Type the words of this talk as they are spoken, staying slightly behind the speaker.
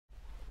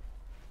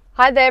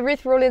Hi there,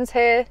 Ruth Rawlins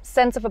here,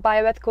 Centre for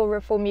Bioethical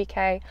Reform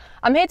UK.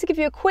 I'm here to give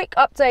you a quick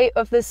update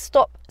of the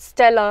Stop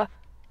Stella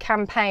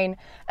campaign,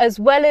 as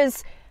well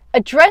as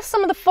address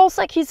some of the false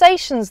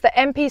accusations that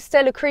MP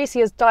Stella Creasy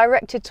has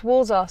directed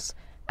towards us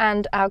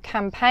and our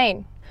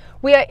campaign.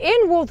 We are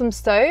in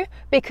Walthamstow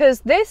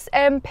because this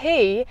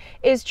MP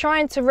is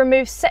trying to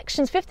remove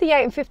sections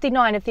 58 and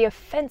 59 of the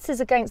Offences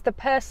Against the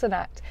Person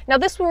Act. Now,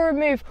 this will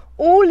remove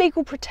all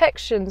legal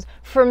protections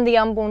from the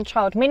unborn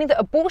child, meaning that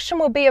abortion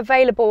will be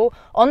available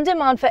on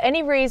demand for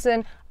any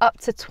reason up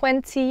to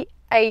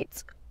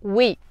 28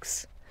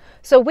 weeks.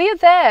 So we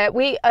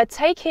are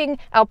taking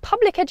our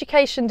public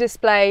education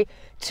display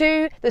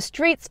to the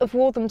streets of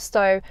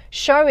Walthamstow,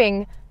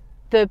 showing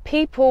the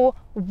people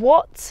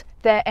what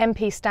their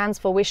MP stands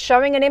for. We're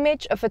showing an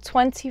image of a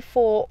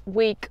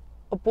 24-week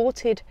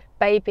aborted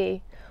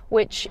baby,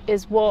 which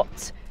is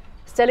what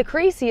Stella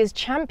Creasy is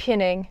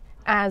championing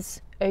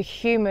as a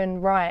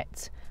human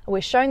right.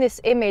 We're showing this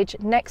image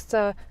next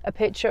to a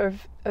picture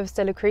of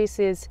Stella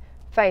Creasy's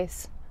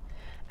face.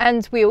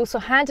 And we also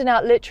handing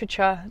out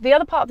literature. The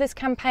other part of this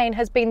campaign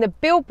has been the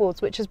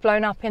billboards, which has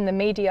blown up in the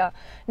media.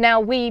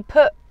 Now, we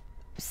put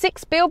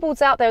 6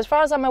 billboards out there. As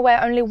far as I'm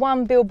aware, only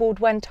 1 billboard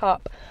went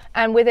up.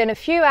 And within a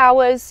few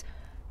hours,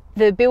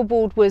 the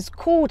billboard was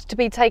called to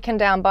be taken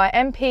down by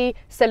MP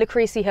Stella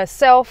Creasy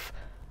herself,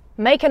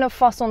 making a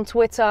fuss on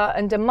Twitter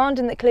and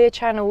demanding that Clear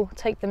Channel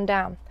take them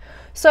down.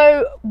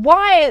 So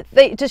why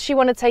does she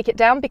want to take it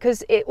down?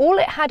 Because all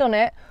it had on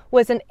it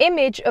was an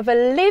image of a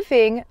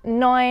living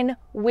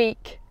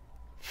 9-week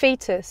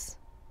fetus,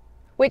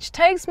 which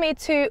takes me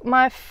to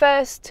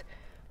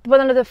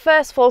one of the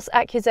first false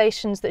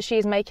accusations that she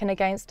is making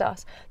against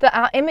us, that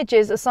our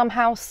images are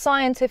somehow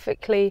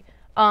scientifically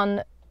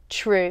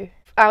untrue.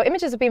 Our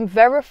images have been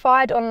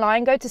verified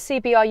online. Go to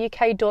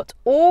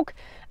cbruk.org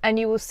and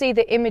you will see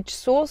the image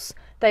source.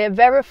 They are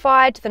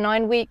verified. The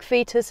 9-week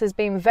fetus has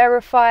been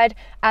verified,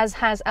 as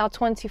has our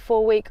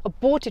 24-week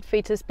aborted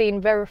fetus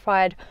been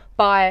verified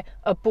by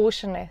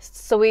abortionists.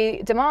 So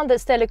we demand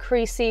that Stella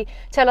Creasy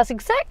tell us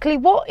exactly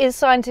what is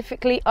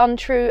scientifically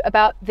untrue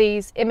about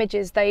these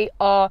images. They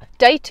are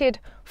dated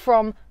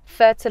from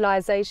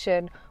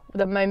fertilization,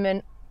 the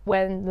moment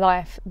when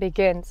life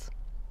begins.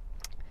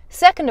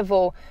 Second of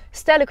all,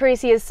 Stella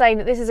Creasy is saying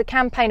that this is a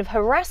campaign of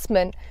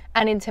harassment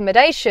and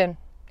intimidation.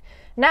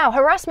 Now,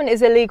 harassment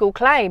is a legal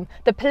claim.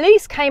 The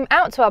police came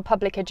out to our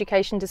public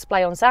education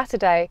display on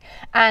Saturday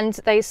and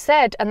they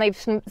said, and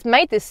they've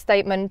made this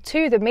statement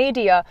to the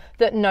media,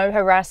 that no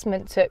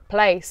harassment took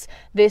place.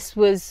 This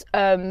was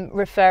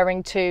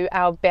referring to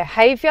our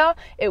behaviour,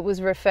 it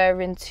was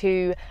referring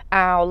to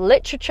our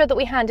literature that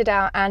we handed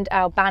out and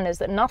our banners,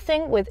 that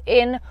nothing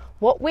within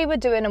what we were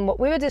doing and what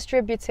we were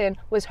distributing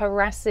was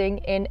harassing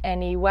in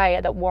any way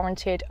that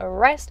warranted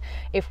arrest.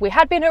 If we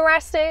had been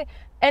harassing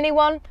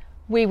anyone,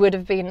 we would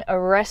have been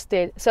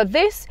arrested. So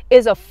this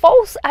is a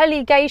false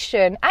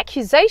accusation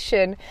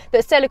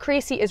that Stella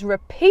Creasy is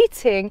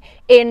repeating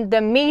in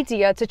the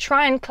media to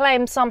try and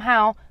claim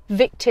somehow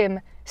victim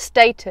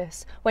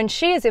status, when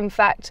she is in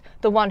fact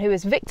the one who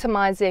is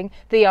victimizing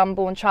the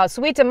unborn child.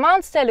 So we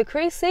demand, Stella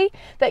Creasy,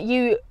 that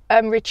you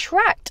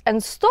retract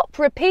and stop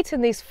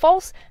repeating these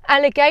false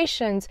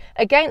allegations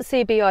against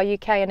CBR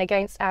UK and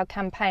against our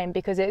campaign,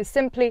 because it is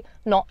simply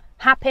not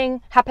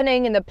happening,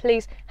 and the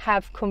police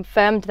have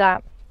confirmed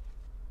that.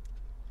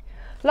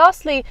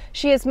 Lastly,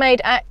 she has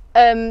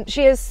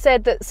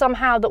said that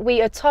somehow that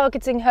we are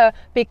targeting her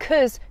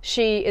because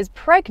she is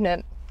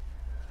pregnant.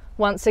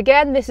 Once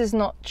again, this is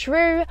not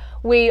true.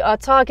 We are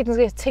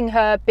targeting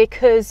her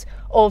because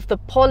of the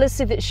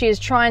policy that she is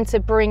trying to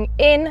bring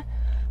in,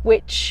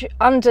 which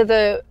under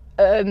the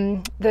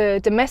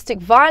domestic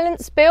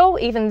violence bill,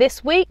 even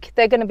this week,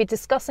 they're going to be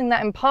discussing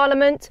that in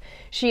Parliament.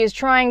 She is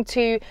trying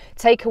to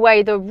take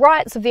away the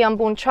rights of the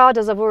unborn child,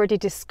 as I've already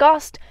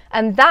discussed,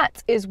 and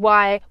that is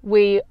why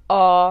we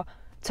are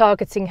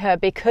targeting her,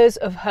 because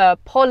of her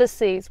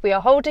policies. We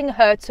are holding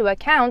her to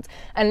account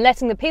and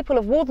letting the people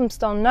of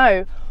Walthamstow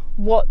know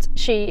what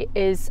she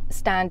is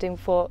standing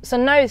for. So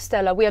no,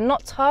 Stella, we are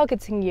not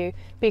targeting you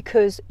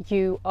because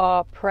you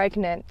are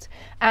pregnant.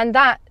 And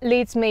that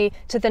leads me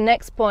to the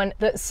next point,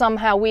 that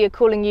somehow we are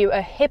calling you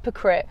a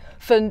hypocrite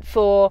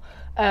for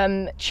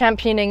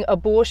championing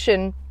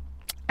abortion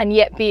and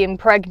yet being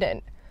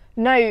pregnant.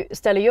 No,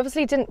 Stella, you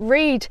obviously didn't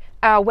read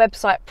our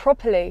website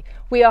properly.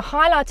 We are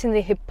highlighting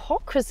the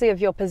hypocrisy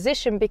of your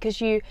position because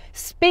you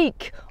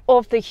speak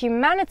of the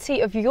humanity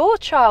of your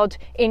child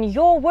in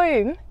your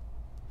womb,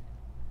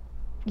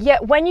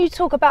 yet when you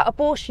talk about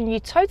abortion, you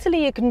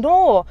totally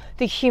ignore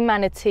the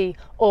humanity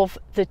of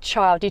the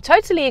child. You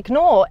totally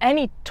ignore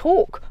any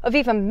talk of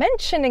even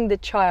mentioning the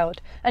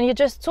child, and you're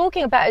just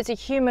talking about it as a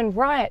human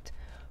right,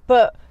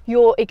 but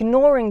you're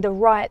ignoring the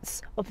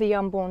rights of the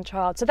unborn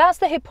child. So that's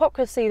the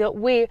hypocrisy that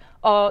we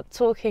are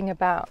talking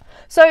about.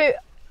 So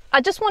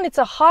I just wanted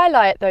to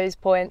highlight those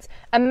points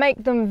and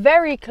make them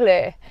very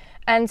clear.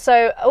 And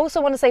so I also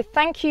want to say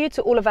thank you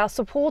to all of our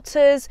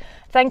supporters.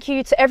 Thank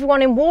you to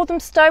everyone in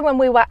Walthamstow when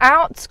we were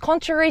out.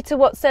 Contrary to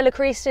what Stella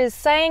Creasy is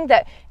saying,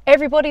 that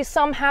everybody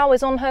somehow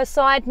is on her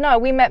side. No,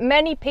 we met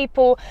many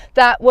people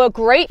that were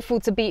grateful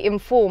to be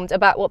informed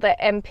about what their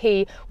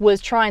MP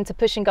was trying to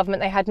push in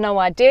government. They had no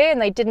idea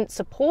and they didn't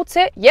support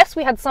it. Yes,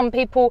 we had some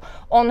people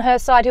on her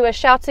side who were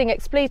shouting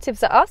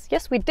expletives at us.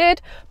 Yes, we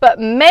did. But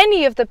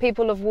many of the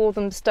people of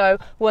Walthamstow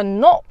were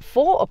not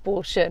for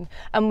abortion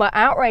and were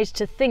outraged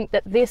to think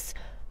that this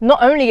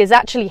not only is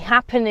actually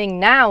happening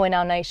now in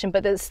our nation,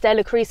 but that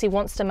Stella Creasy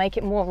wants to make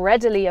it more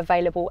readily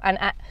available and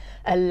at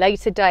a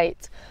later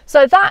date.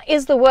 So that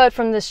is the word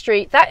from the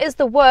street. That is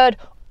the word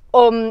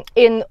on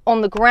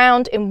the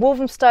ground in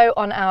Walthamstow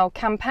on our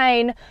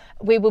campaign.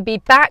 We will be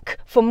back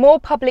for more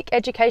public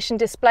education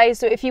displays.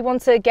 So if you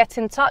want to get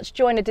in touch,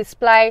 join a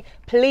display,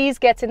 please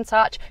get in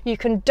touch. You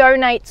can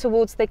donate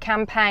towards the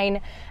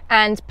campaign,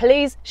 and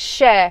please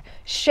share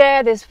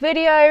this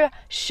video,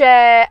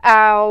 share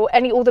all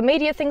the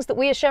media things that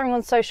we are sharing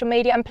on social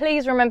media, and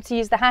please remember to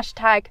use the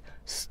hashtag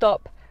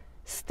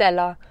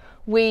 #StopStella.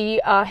 We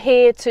are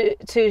here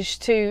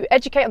to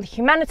educate on the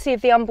humanity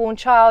of the unborn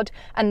child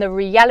and the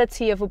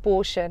reality of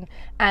abortion,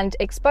 and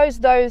expose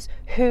those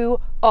who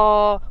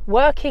are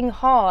working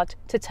hard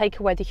to take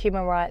away the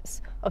human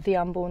rights of the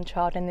unborn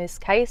child. In this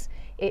case,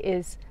 it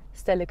is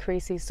Stella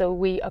Creasy. So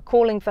we are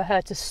calling for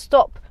her to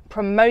stop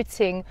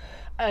promoting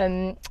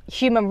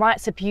human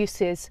rights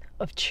abuses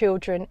of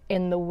children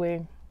in the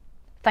womb.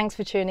 Thanks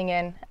for tuning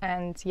in,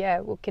 and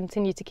yeah, we'll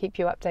continue to keep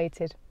you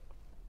updated.